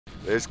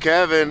There's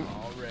Kevin.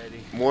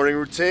 Already. Morning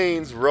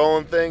routines,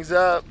 rolling things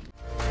up.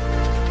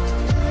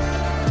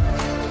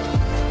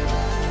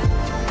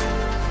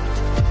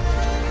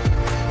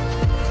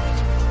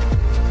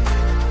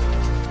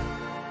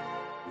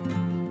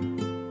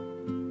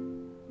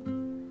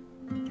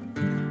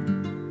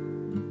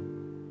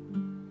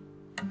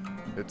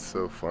 It's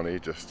so funny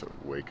just to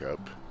wake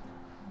up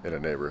in a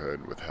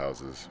neighborhood with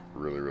houses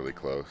really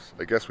close.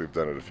 I guess we've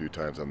done it a few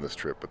times on this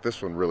trip, but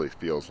this one really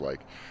feels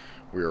like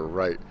we are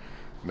right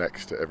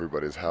next to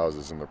everybody's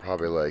houses, and they're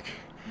probably like,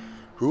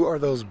 who are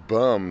those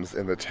bums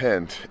in the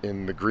tent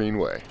in the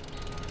greenway?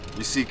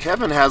 You see,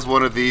 Kevin has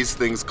one of these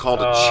things called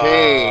a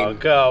chain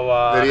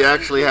that he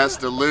actually has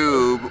to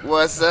lube.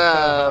 What's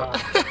up?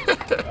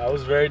 I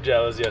was very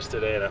jealous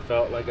yesterday, and I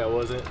felt like I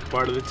wasn't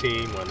part of the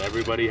team when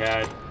everybody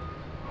had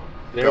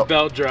their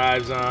belt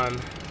drives on,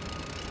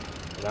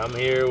 and I'm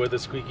here with a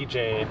squeaky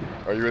chain.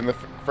 Are you in the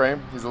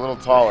frame? He's a little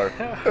taller.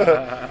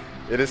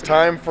 It is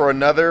time for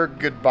another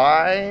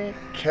goodbye.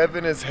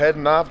 Kevin is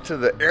heading off to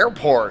the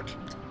airport.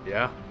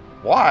 Yeah.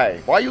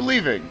 Why? Why are you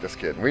leaving? Just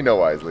kidding. We know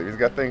why he's leaving. He's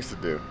got things to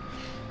do.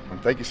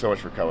 And thank you so much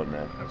for coming,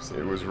 man.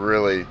 Absolutely. It was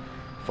really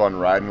fun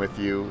riding with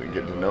you and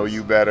getting to know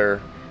you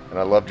better. And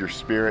I loved your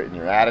spirit and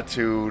your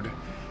attitude.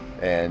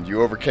 And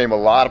you overcame a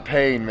lot of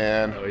pain,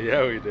 man. Oh,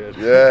 yeah, we did.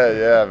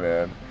 Yeah,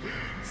 man.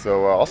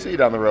 So I'll see you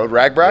down the road.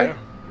 Ragbri? Yeah.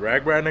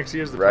 Ragbri next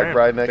year is the plan.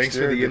 Ragbri next Thanks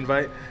year. for the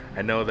invite.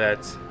 I know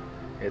that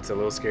it's a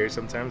little scary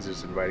sometimes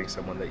just inviting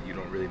someone that you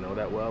don't really know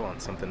that well on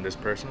something this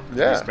personal.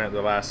 Yeah. We spent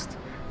the last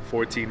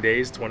 14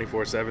 days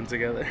 24/7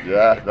 together.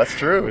 Yeah, that's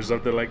true. Or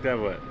something like that,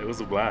 but it was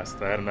a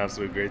blast. I had an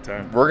absolute great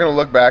time. We're going to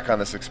look back on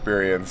this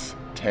experience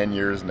 10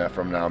 years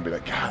from now and be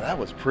like, God, that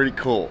was pretty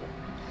cool.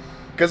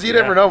 Because you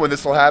never know when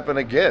this will happen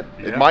again.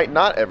 Yeah. It might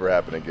not ever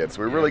happen again.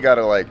 So we really got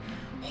to like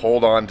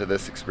hold on to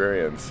this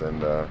experience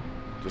and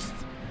just,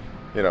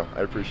 you know, I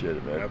appreciate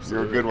it, man.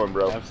 Absolutely. You're a good one,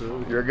 bro.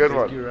 Absolutely. You're a good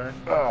one. Thank you, Ryan.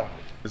 Oh.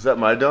 Is that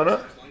my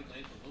donut?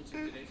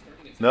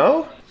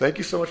 No? Thank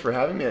you so much for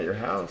having me at your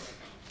house.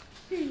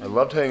 I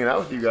loved hanging out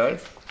with you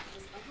guys.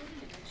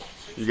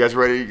 You guys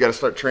ready? You got to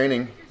start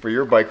training for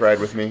your bike ride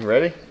with me.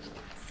 Ready?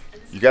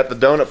 You got the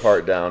donut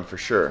part down for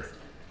sure.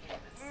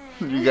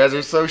 You guys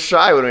are so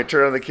shy when we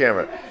turn on the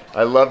camera.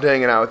 I loved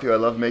hanging out with you. I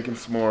love making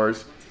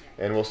s'mores.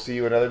 And we'll see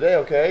you another day,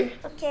 okay?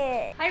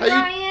 Okay. Hi,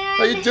 Ryan.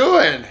 How you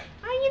doing?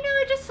 You know,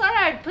 I just thought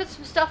I'd put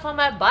some stuff on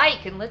my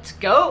bike and let's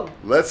go.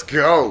 Let's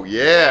go.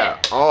 Yeah.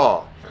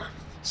 Oh,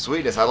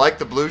 sweetness. I like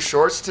the blue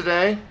shorts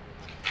today.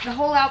 The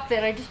whole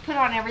outfit, I just put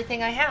on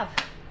everything I have.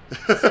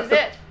 This is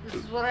it. This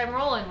is what I'm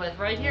rolling with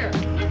right here.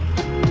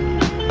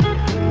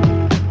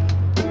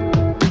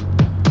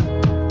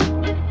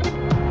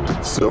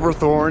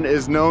 Silverthorne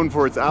is known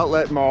for its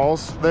outlet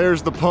malls.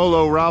 There's the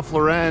Polo Ralph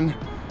Lauren.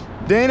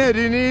 Dana,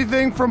 do you need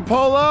anything from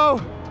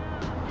Polo?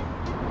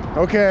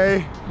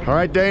 Okay. All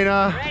right,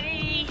 Dana. Ready?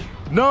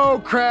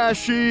 No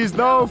crashies,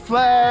 no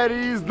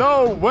flatties,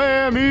 no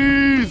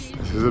whammies.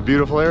 This is a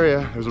beautiful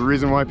area. There's a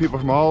reason why people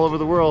from all over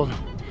the world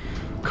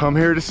come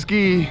here to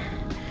ski.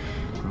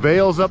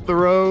 Vale's up the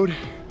road,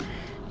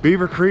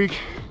 Beaver Creek,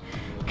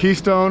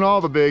 Keystone,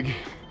 all the big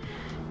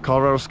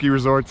Colorado ski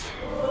resorts.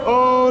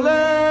 Ole,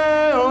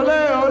 ole,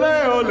 ole,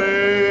 ole,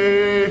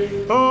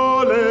 ole,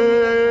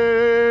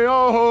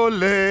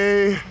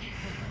 ole.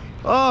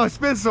 Oh, it's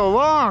been so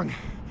long.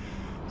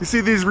 You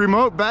see, these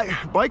remote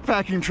bike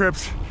packing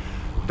trips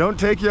don't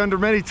take you under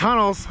many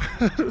tunnels.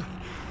 I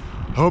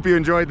hope you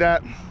enjoyed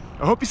that.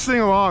 I hope you sing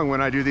along when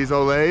I do these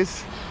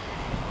oles.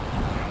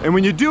 And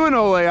when you do an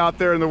ole out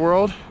there in the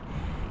world,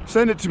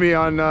 send it to me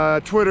on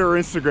Twitter or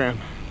Instagram.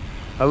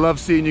 I love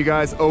seeing you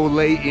guys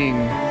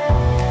oleing.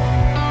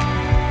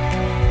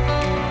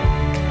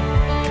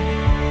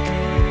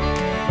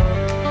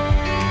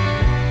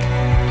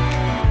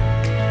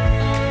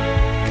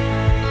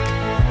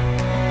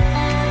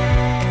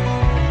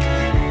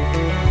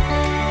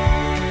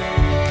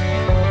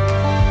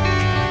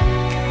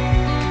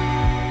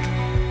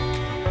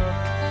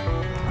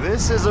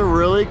 This is a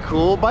really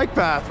cool bike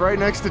path right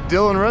next to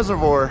Dillon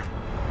Reservoir.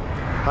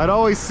 I'd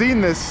always seen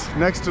this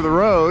next to the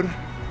road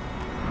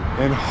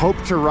and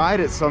hoped to ride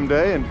it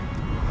someday, and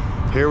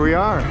here we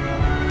are.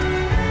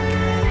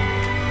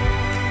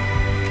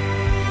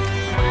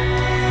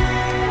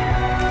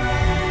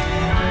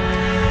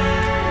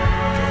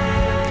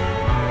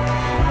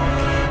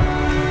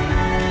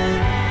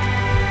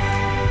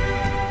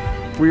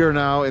 We are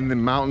now in the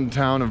mountain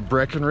town of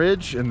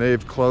Breckenridge, and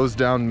they've closed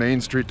down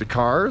Main Street to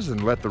cars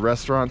and let the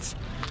restaurants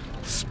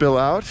spill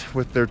out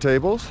with their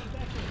tables.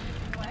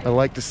 I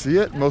like to see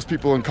it. Most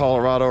people in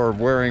Colorado are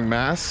wearing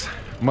masks.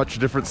 Much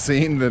different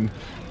scene than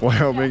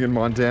Wyoming and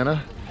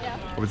Montana.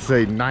 I would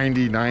say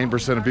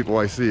 99% of people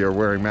I see are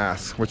wearing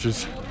masks, which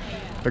is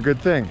a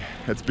good thing.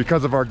 It's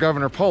because of our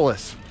Governor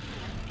Polis.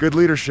 Good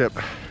leadership.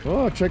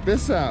 Oh, check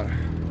this out.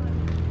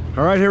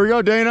 All right, here we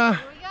go, Dana.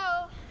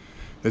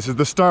 This is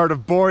the start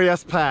of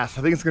Boreas Pass.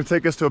 I think it's gonna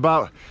take us to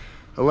about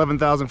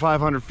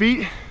 11,500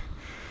 feet,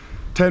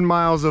 10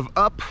 miles of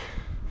up,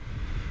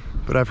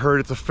 but I've heard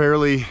it's a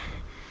fairly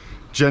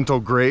gentle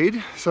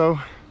grade, so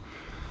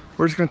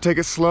We're just gonna take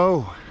it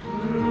slow.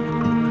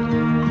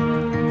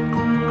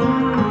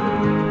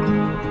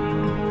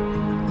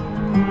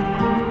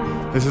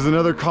 This is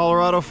another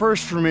Colorado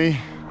first for me.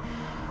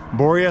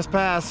 Boreas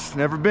Pass,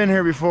 never been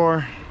here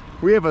before.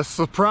 We have a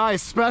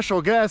surprise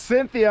special guest,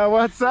 Cynthia,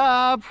 what's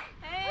up?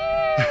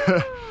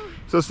 Hey!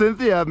 So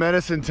Cynthia met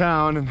us in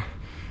town and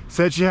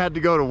said she had to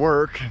go to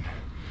work.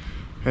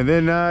 And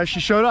then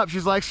she showed up,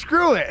 she's like,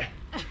 screw it.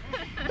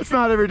 It's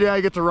not every day I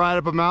get to ride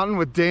up a mountain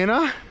with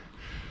Dana.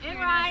 And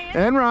Ryan.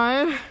 And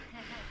Ryan.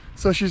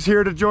 So she's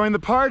here to join the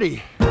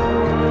party.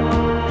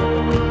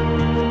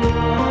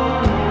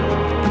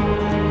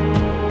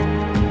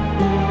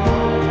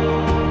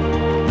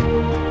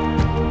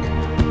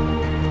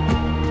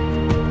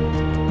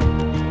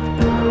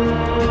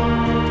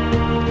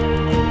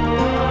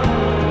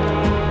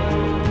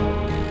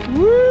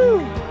 Woo!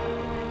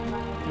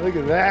 Look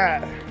at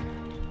that.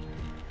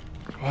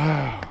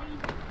 Wow.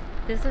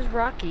 This is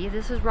Rocky.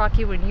 This is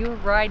Rocky when you were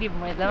riding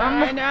with him.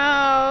 I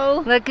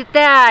know. Look at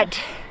that.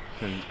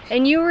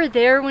 And you were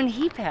there when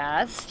he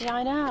passed. Yeah,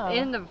 I know.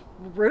 In the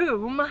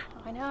room.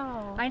 I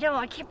know. I know.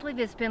 I can't believe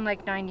it's been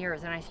like 9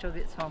 years and I still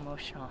get so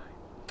emotional.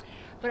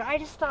 But I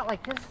just thought,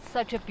 like, this is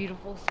such a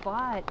beautiful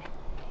spot.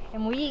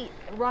 And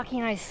Rocky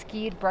and I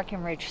skied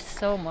Breckenridge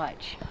so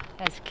much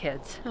as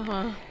kids.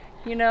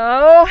 You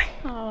know?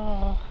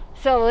 Oh.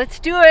 So let's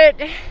do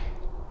it.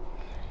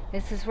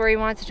 This is where he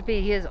wants to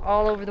be. He is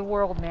all over the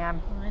world, man.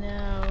 I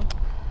know.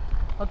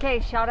 Okay,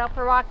 shout out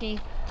for Rocky.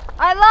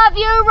 I love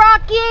you,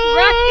 Rocky!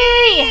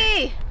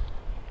 Rocky!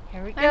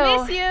 Here we go. I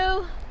miss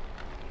you.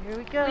 Here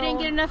we go. We didn't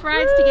get enough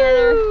rides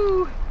together.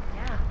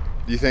 Yeah.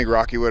 Do you think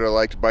Rocky would have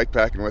liked bike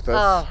packing with us?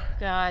 Oh,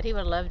 God, he would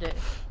have loved it.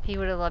 he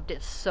would have loved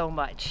it so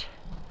much.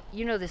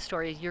 You know this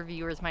story. Your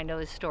viewers might know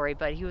this story,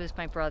 but he was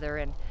my brother,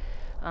 and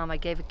I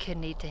gave a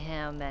kidney to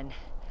him, and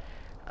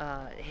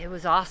it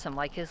was awesome.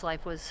 Like, his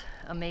life was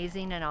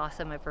amazing and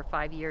awesome, and for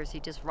 5 years he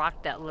just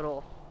rocked that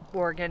little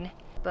organ.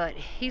 But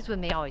he's with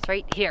me always,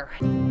 right here.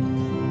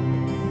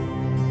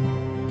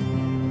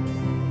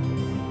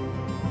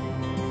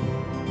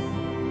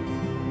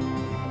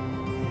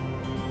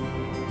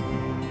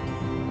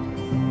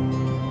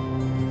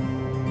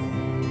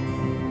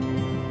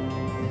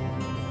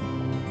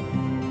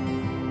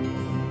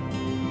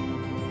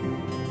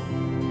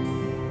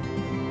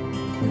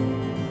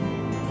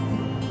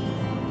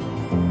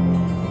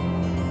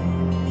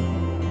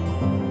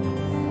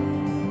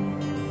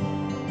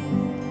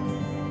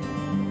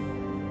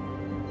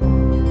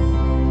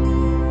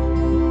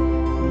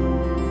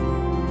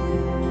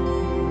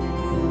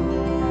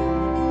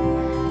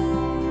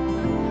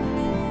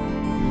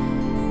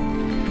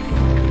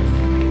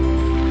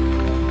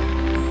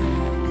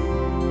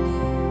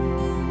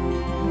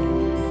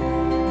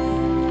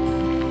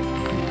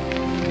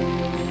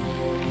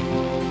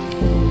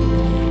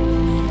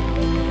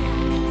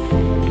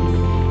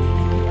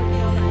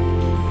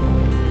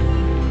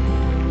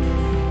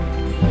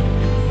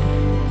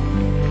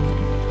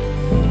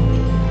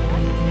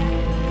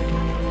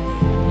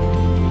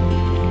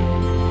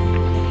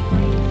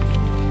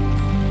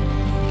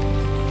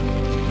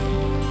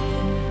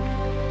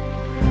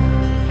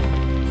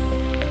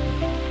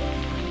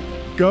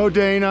 Go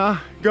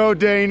Dana, go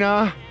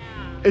Dana.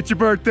 It's your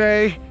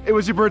birthday. It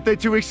was your birthday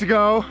 2 weeks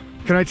ago.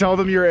 Can I tell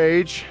them your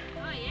age?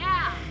 Oh,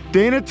 yeah.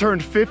 Dana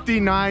turned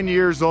 59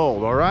 years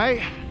old, all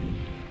right?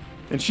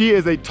 And she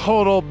is a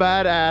total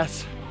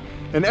badass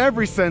in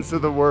every sense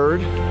of the word.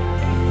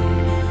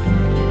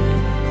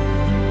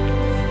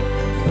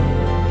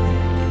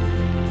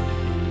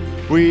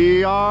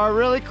 We are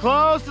really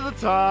close to the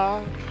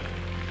top.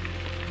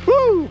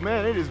 Woo,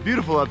 man, it is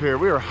beautiful up here.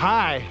 We are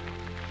high,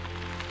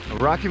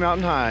 Rocky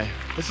Mountain High.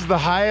 This is the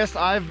highest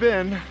I've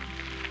been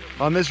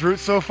on this route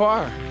so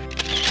far.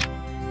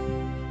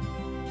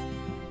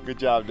 Good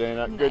job,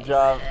 Dana. Good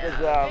job. Good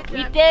job. We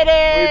did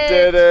it! We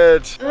did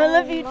it. I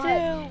love you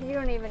too. You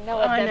don't even know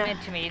what I that know.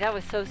 meant to me. That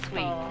was so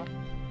sweet. Aw.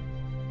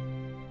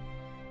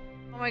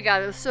 Oh my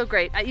God, it was so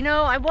great. You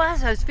know, I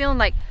was feeling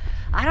like,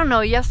 I don't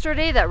know,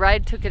 yesterday that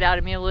ride took it out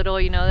of me a little,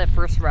 you know, that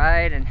first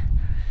ride.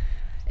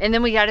 And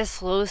then we got a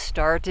slow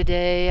start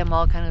today. I'm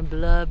all kind of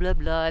blah, blah,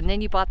 blah. And then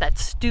you bought that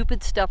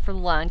stupid stuff for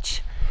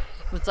lunch.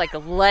 It was like a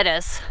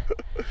lettuce.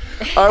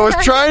 I was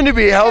trying to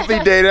be healthy,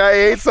 Dana. I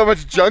ate so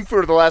much junk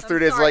food the last 3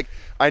 days. sorry. Like,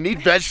 I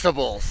need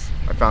vegetables.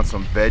 I found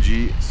some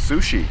veggie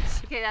sushi.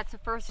 Okay, that's the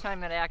first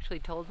time that I actually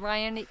told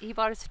Ryan he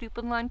bought a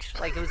stupid lunch.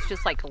 Like, it was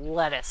just like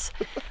lettuce.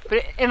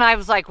 And I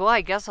was like, well,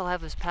 I guess I'll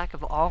have this pack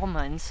of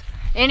almonds.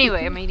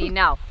 Anyway, I'm eating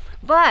now.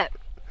 But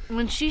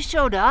when she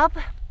showed up,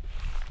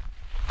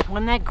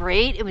 wasn't that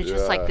great? It was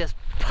just like this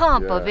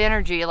pump of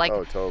energy. Like,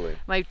 oh, totally.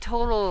 my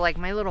total, like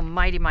my little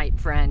Mighty Mite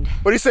friend.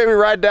 What do you say we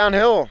ride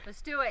downhill?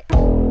 Let's do it.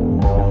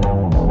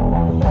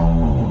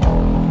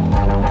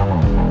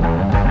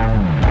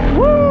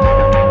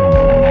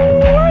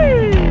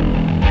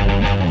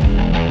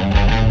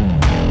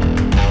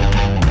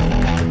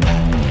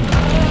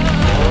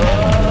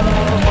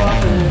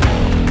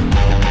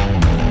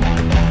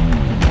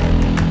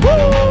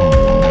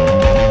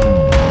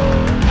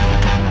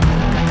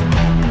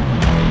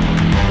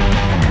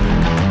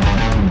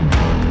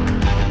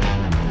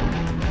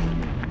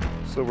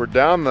 we're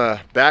down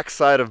the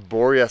backside of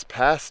Boreas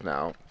Pass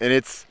now, and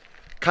it's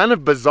kind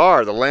of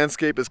bizarre. The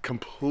landscape is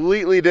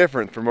completely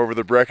different from over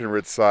the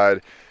Breckenridge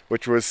side,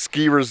 which was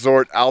ski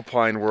resort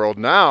alpine world.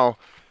 Now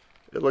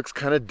it looks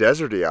kind of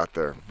deserty out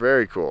there.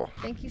 Very cool.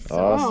 Thank you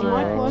so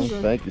much.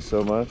 Thank you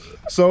so much.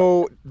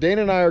 So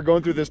Dana and I are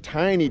going through this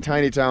tiny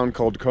town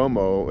called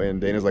Como,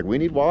 and Dana's like, we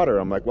need water.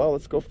 I'm like, well,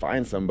 let's go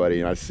find somebody.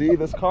 And I see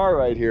this car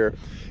right here,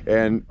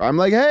 and I'm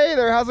like, hey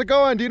there, how's it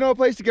going? Do you know a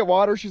place to get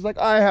water? She's like,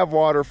 I have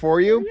water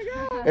for you.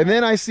 And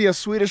then I see a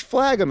Swedish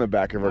flag on the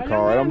back of her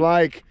car, and I'm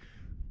like,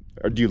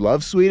 do you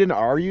love Sweden?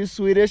 Are you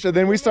Swedish? And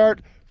then we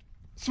start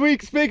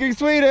speaking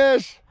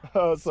Swedish.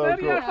 Oh, so Sverige,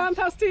 cool.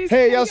 Fantastiskt.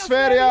 Heja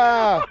Sverige!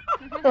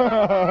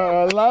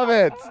 I love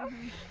it.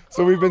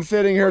 So we've been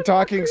sitting here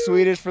talking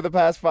Swedish for the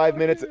past 5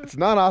 minutes. It's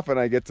not often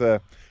I get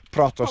to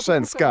prata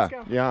svenska.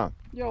 Yeah.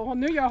 Ja,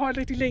 nu jag har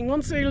lite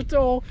lingonsylt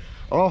och...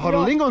 Oh, har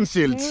du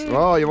lingonsylt?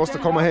 Oh, jag måste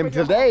komma hem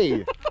till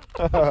dig.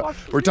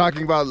 We're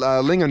talking about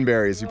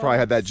lingonberries. You probably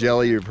had that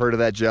jelly. You've heard of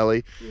that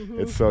jelly.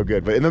 It's so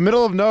good. But in the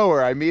middle of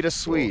nowhere, I meet a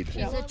Swede.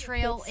 She's a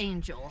trail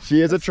angel.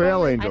 She is a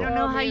trail angel. I don't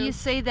know how you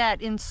say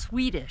that in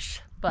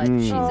Swedish, but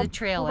she's a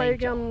trail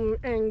angel.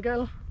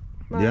 Engel.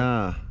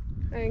 Yeah.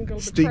 Engel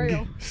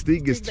Stig.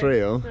 Stig is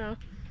trail. Ja.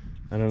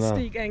 I don't know.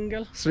 Stig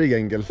Engel. Stig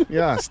Engel.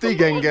 Ja,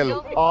 Stig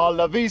Engel.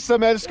 Alla vi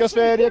som älskar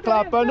Sverige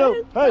klappar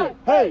nu. Hej,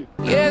 hej!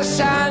 Yes,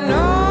 I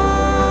know.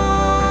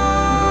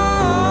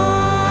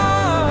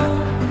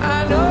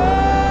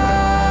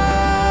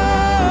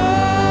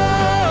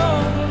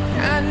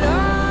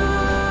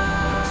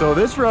 So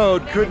this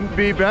road couldn't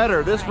be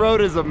better. This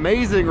road is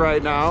amazing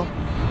right now.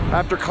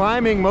 After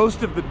climbing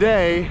most of the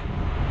day,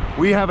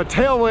 we have a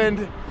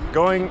tailwind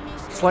going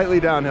slightly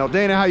downhill.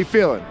 Dana, how you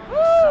feeling?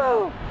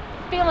 Woo!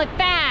 Feeling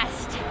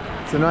fast.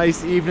 It's a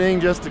nice evening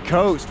just to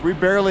coast. We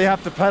barely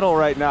have to pedal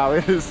right now.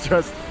 It is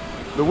just,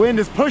 the wind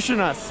is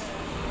pushing us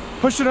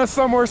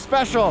somewhere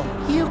special.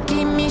 You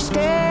keep me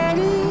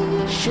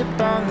steady, ship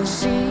on the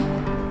sea.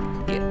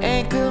 You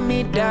anchor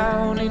me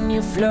down and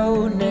you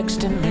float next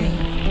to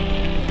me.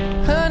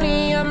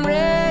 Honey, I'm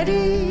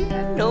ready,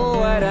 I know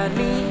what I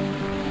need.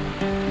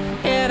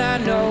 And I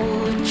know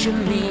what you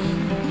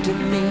mean to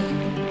me.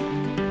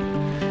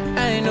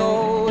 I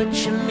know what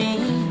you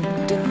mean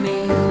to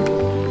me.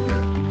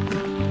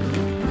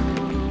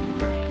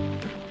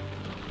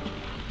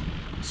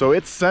 So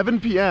it's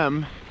 7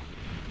 p.m.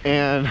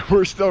 and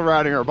we're still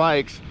riding our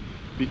bikes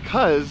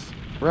because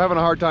we're having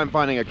a hard time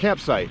finding a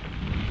campsite.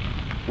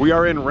 We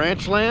are in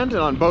ranch land,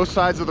 and on both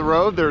sides of the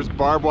road there's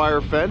barbed wire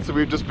fence, and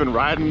we've just been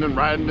riding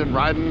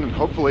and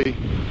hopefully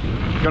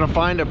gonna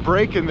find a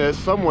break in this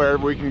somewhere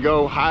where we can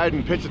go hide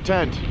and pitch a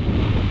tent.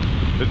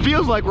 It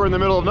feels like we're in the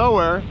middle of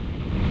nowhere,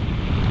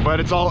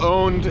 but it's all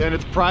owned and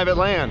it's private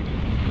land,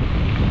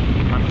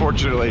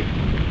 unfortunately.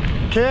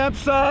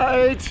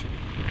 Campsite!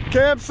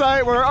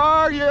 Campsite, where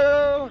are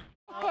you?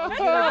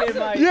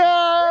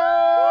 Yeah!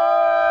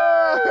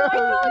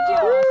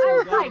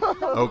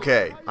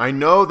 Okay, I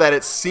know that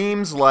it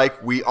seems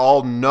like we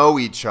all know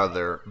each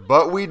other,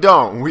 but we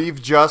don't. We've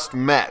just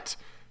met.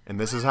 And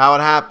this is how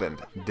it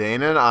happened.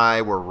 Dana and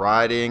I were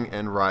riding,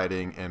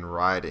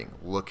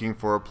 looking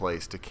for a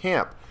place to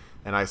camp.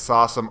 And I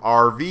saw some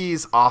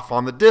RVs off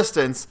on the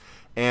distance,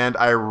 and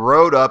I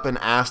rode up and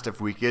asked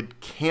if we could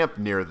camp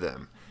near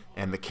them.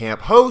 And the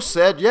camp host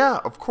said, yeah,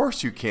 of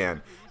course you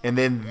can. And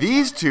then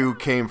these two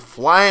came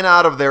flying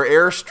out of their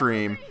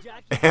Airstream,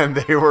 and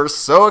they were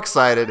so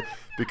excited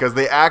because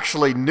they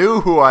actually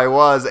knew who I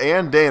was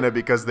and Dana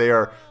because they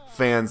are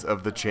fans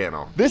of the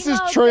channel. This is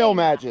trail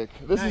magic.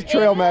 This is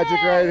trail magic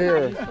right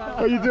here.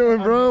 How you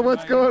doing, bro?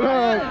 What's going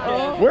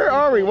on? Where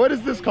are we? What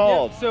is this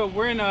called? Yeah, so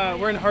we're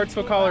in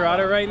Hartsville,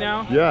 Colorado right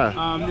now.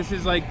 Yeah. This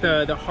is like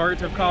the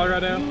heart of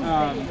Colorado.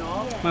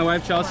 My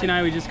wife Chelsea and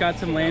I, we just got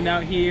some land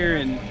out here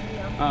and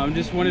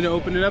just wanted to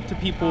open it up to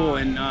people,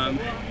 and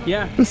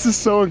yeah. This is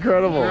so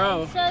incredible.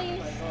 Bro. So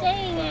you're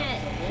staying at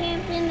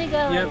Camp Indigo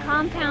at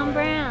Compound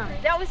Brown.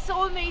 That was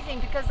so amazing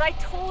because I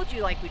told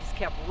you, like, we just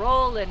kept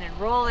rolling and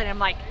rolling. I'm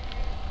like,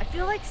 I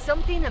feel like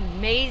something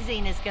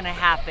amazing is gonna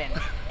happen.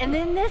 And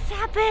then this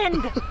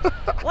happened.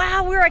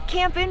 Wow, we're at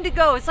Camp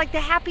Indigo. It's like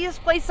the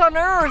happiest place on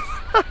earth.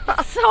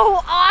 It's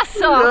so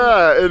awesome.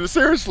 Yeah, and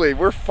seriously,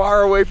 we're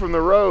far away from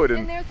the road.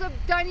 And there's a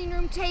dining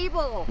room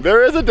table.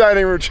 There is a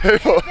dining room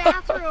table.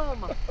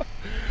 Bathroom.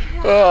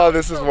 Oh,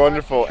 this is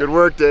wonderful. Good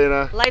work,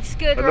 Dana. Life's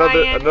good,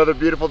 Ryan. Another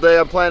beautiful day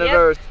on planet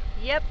Earth.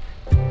 Yep.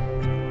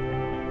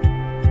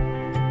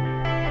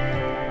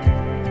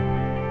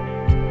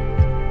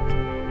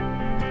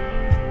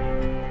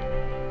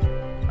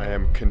 I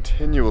am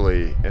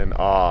continually in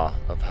awe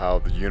of how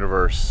the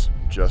universe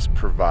just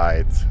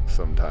provides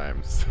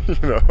sometimes. You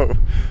know,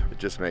 it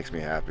just makes me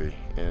happy,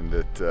 and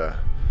it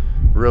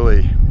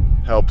really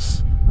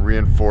helps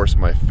reinforce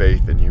my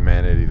faith in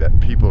humanity, that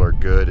people are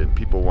good and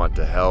people want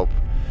to help,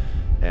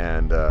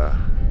 and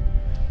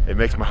it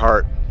makes my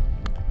heart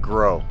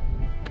grow,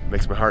 it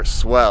makes my heart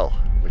swell,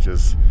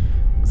 this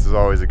is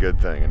always a good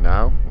thing. And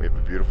now we have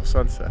a beautiful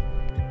sunset.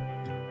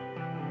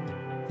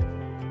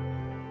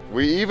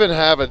 We even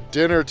have a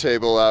dinner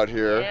table out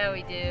here. Yeah,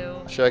 we do.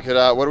 Check it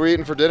out. What are we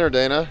eating for dinner,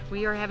 Dana?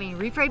 We are having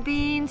refried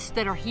beans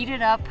that are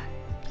heated up,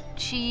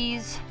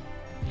 cheese,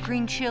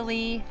 green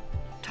chili,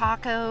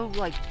 taco,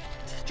 like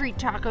street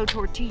taco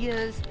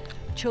tortillas,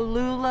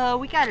 Cholula.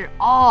 We got it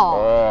all.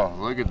 Oh,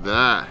 look at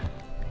that.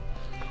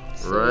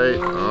 Right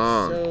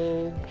on.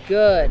 So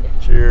good.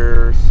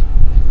 Cheers.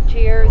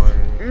 Cheers.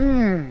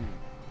 Mmm.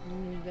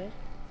 Good.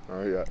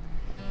 Oh, yeah.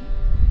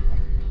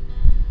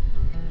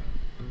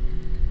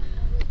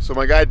 So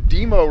my guy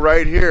Demo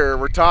right here,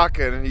 we're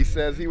talking, and he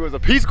says he was a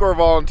Peace Corps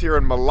volunteer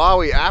in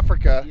Malawi,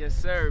 Africa. Yes,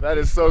 sir. That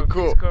is so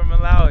cool. Peace Corps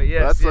Malawi,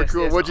 yes. That's so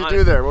cool. What'd you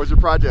do there? What was your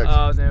project?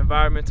 I was an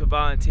environmental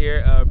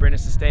volunteer, bringing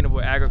sustainable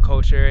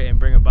agriculture and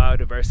bringing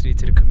biodiversity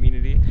to the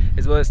community,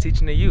 as well as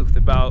teaching the youth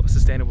about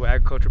sustainable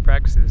agriculture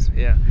practices.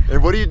 Yeah.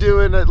 And what do you do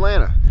in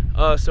Atlanta?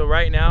 So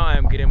right now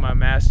I'm getting my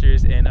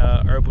master's in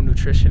herbal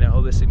nutrition and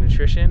holistic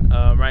nutrition.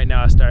 Right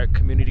now I start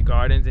community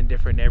gardens in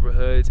different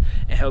neighborhoods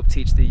and help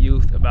teach the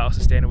youth about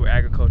sustainable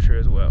agriculture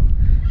as well.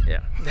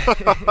 Yeah.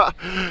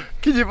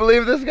 Can you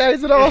believe this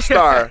guy's an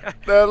all-star?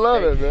 I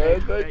love it,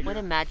 man. What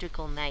a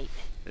magical night.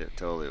 It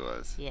totally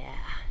was. Yeah.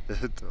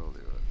 It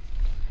totally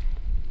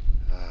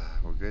was.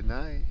 Well, good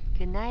night.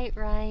 Good night,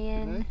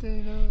 Ryan. Good night,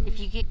 Dana. If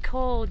you get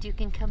cold, you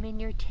can come in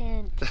your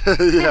tent.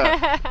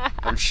 Yeah.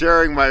 I'm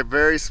sharing my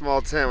very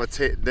small tent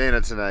with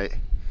Dana tonight,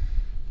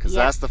 because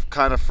that's the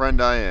kind of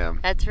friend I am.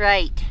 That's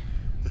right.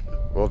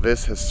 Well,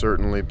 this has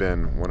certainly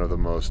been one of the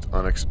most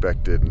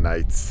unexpected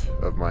nights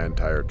of my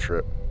entire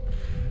trip,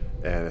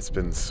 and it's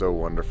been so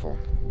wonderful.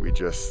 We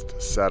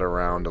just sat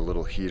around a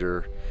little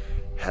heater,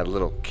 had a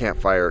little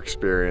campfire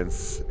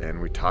experience,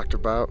 and we talked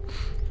about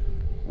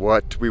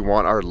what we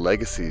want our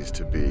legacies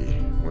to be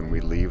when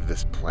we leave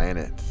this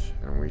planet.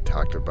 And we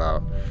talked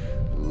about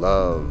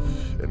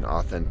love and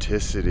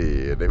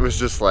authenticity, and it was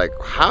just like,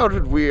 how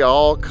did we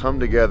all come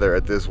together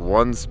at this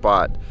one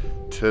spot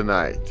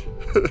tonight?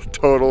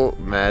 Total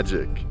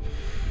magic.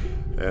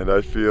 And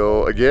I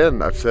feel,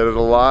 again, I've said it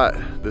a lot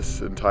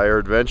this entire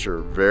adventure,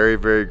 very,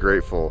 very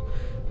grateful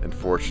and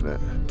fortunate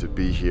to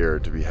be here,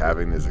 to be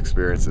having these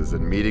experiences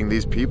and meeting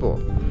these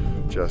people.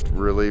 Just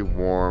really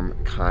warm,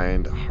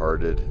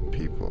 kind-hearted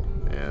people.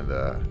 And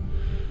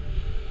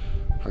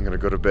I'm gonna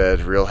go to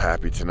bed real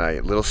happy tonight.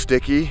 A little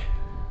sticky,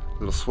 a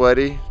little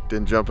sweaty,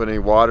 didn't jump in any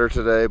water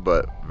today,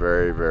 but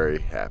very, very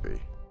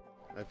happy.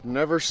 I've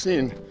never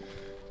seen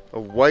a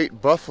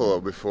white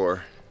buffalo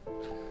before,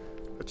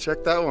 but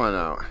check that one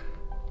out.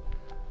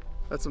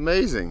 That's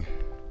amazing.